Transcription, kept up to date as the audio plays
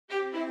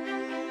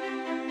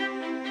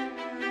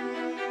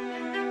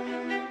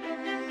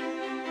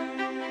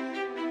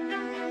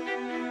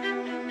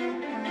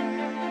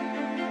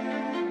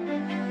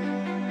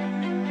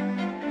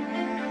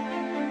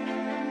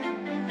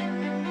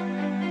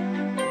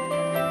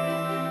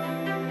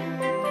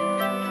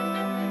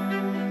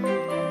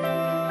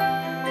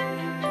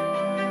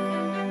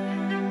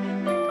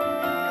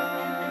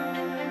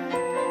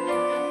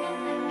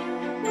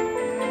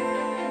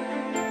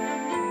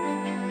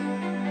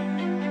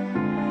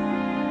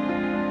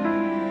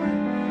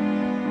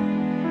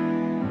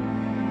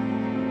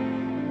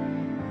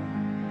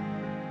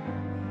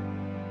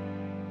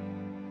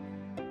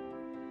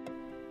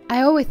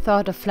always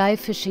thought of fly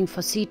fishing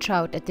for sea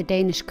trout at the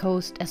Danish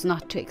coast as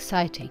not too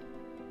exciting.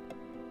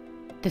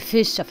 The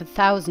fish of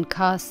 1,000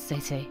 casts, they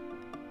say.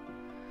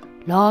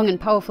 Long and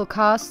powerful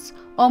casts,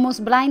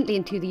 almost blindly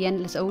into the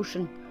endless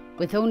ocean,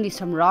 with only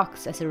some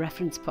rocks as a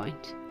reference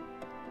point.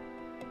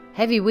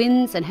 Heavy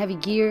winds and heavy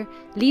gear,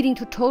 leading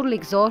to total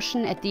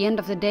exhaustion at the end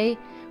of the day,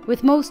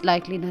 with most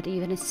likely not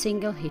even a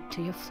single hit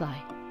to your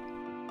fly.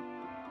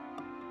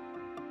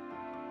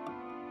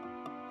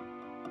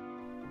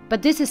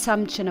 But this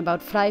assumption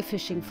about fly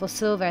fishing for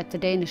silver at the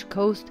Danish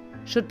coast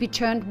should be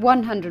turned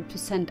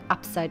 100%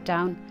 upside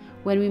down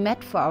when we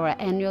met for our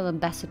annual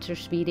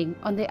ambassadors meeting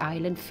on the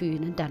island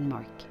Fyn in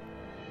Denmark.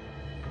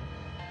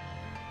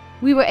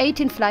 We were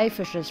 18 fly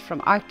fishers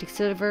from Arctic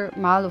Silver,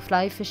 Marlow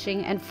Fly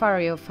Fishing and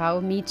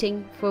Faroe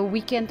meeting for a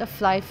weekend of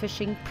fly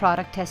fishing,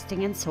 product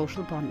testing and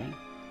social bonding.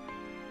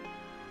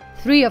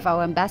 3 of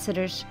our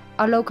ambassadors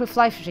are local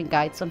fly fishing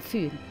guides on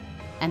Fyn,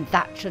 and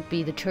that should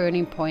be the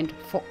turning point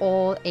for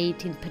all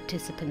 18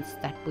 participants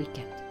that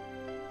weekend.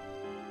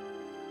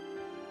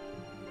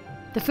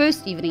 The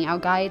first evening our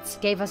guides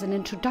gave us an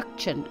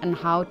introduction on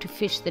how to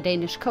fish the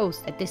Danish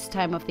coast at this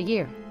time of the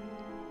year.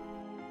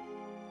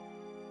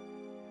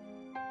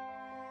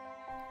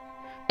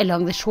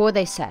 Along the shore,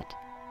 they said.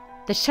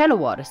 The shallow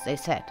waters, they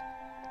said.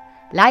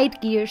 Light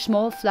gear,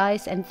 small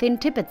flies and thin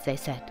tippets, they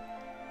said.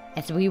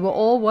 As we were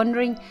all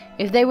wondering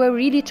if they were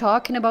really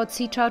talking about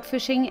sea trout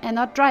fishing and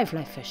not dry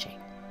fly fishing.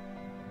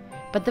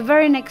 But the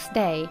very next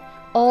day,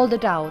 all the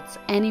doubts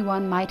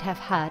anyone might have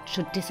had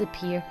should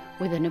disappear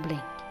within a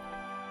blink.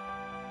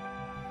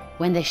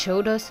 When they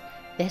showed us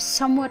their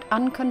somewhat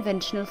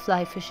unconventional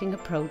fly fishing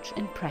approach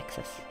in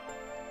praxis.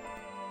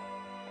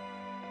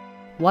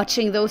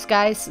 Watching those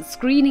guys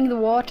screening the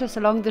waters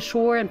along the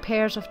shore in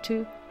pairs of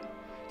 2,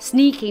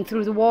 sneaking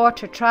through the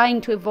water trying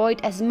to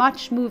avoid as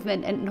much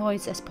movement and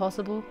noise as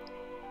possible,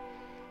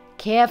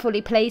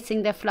 carefully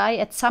placing their fly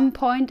at some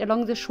point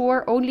along the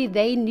shore only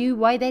they knew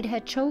why they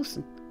had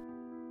chosen.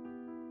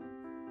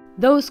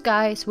 Those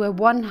guys were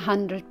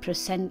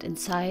 100%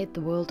 inside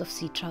the world of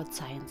sea trout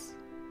science,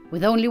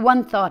 with only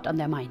one thought on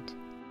their mind.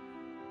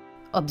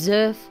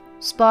 Observe,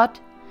 spot,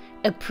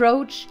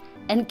 approach,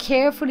 and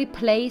carefully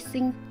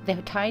placing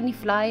their tiny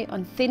fly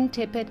on thin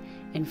tippet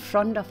in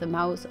front of the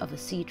mouth of a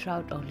sea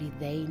trout only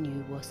they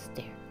knew was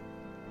there.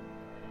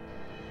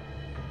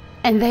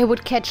 And they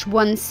would catch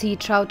one sea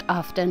trout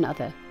after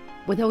another,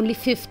 with only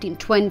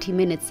 15-20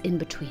 minutes in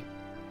between.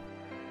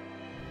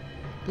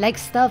 Like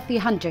stealthy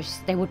hunters,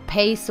 they would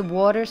pace the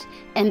waters,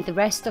 and the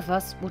rest of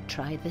us would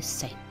try the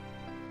same.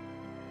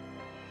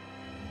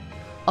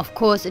 Of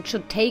course, it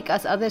should take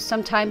us others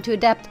some time to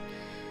adapt,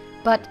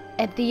 but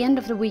at the end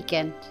of the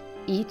weekend,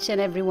 each and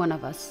every one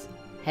of us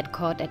had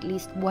caught at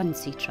least one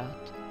sea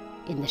trout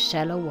in the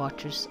shallow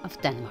waters of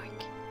Denmark.